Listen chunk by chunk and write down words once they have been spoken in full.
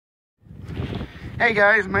Hey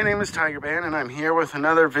guys, my name is Tiger Band, and I'm here with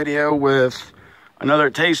another video with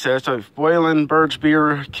another taste test of Boylan Birch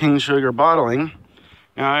Beer King Sugar bottling.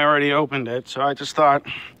 Now, I already opened it, so I just thought,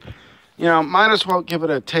 you know, might as well give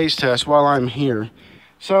it a taste test while I'm here.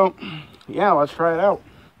 So, yeah, let's try it out.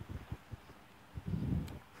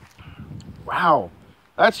 Wow,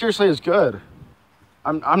 that seriously is good.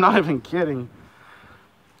 I'm not even kidding.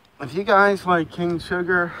 If you guys like King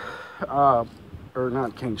Sugar, or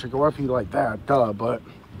not King Sugar, what if you like that, duh, but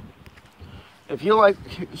if you like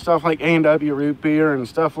stuff like A&W root beer and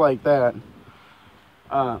stuff like that,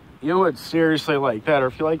 you would seriously like that, or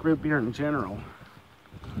if you like root beer in general.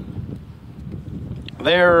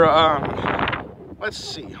 They're, let's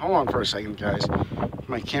see, hold on for a second, guys.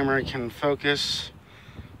 My camera can focus.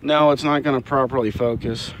 No, it's not going to properly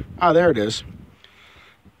focus. Ah, there it is.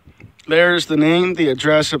 There's the name, the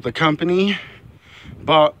address of the company,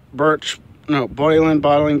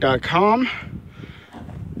 BoylanBottling.com.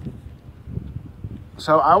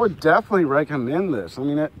 So I would definitely recommend this. I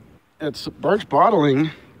mean, it's Birch Bottling.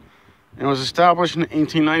 It was established in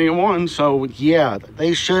 1891, so yeah,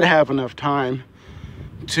 they should have enough time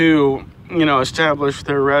to, you know, establish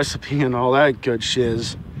their recipe and all that good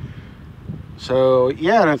shiz. So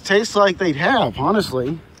yeah, and it tastes like they'd have,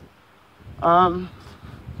 honestly. But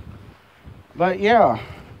yeah.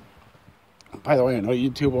 By the way, I know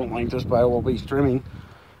YouTube won't like this, but I will be streaming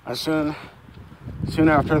soon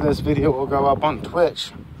after this video will go up on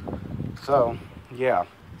Twitch. So, yeah.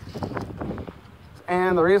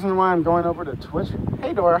 And the reason why I'm going over to Twitch,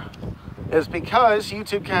 hey Dora, is because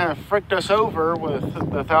YouTube kind of fricked us over with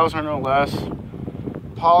the 1,000 or less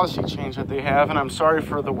policy change that they have, and I'm sorry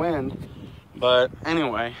for the wind. But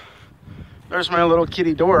anyway, there's my little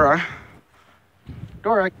kitty Dora.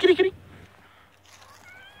 Dora, kitty, kitty.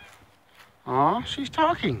 Aw, she's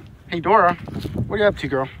talking. Hey, Dora, what are you up to,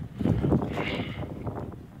 girl?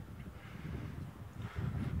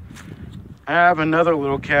 I have another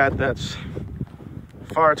little cat that's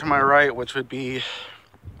far to my right, which would be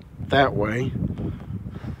that way.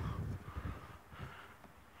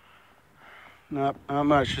 Not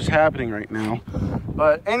much is happening right now.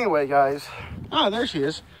 But anyway, guys. Ah, there she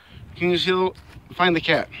is. Can you still find the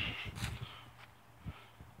cat?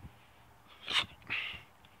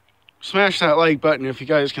 Smash that like button if you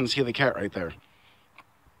guys can see the cat right there.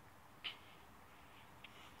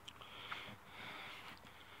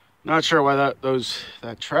 Not sure why that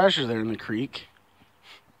trash is there in the creek.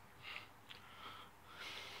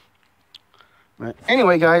 But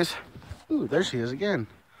anyway, guys. Ooh, there she is again.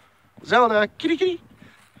 Zelda, kitty kitty.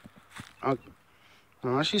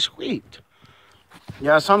 Oh, she squeaked.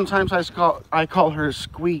 Yeah, sometimes I call her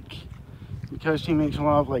Squeak because she makes a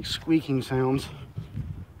lot of like squeaking sounds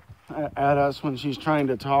at us when she's trying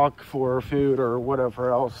to talk for food or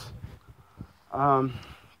whatever else. But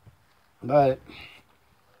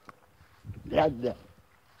yeah,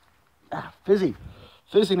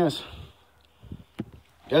 fizziness.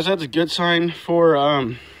 Guess that's a good sign for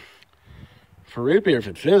root beer if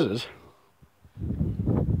it fizzes.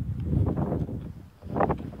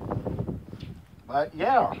 But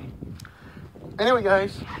yeah. Anyway,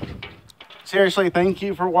 guys, seriously, thank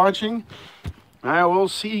you for watching. I will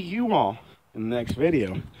see you all in the next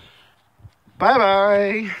video.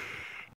 Bye-bye.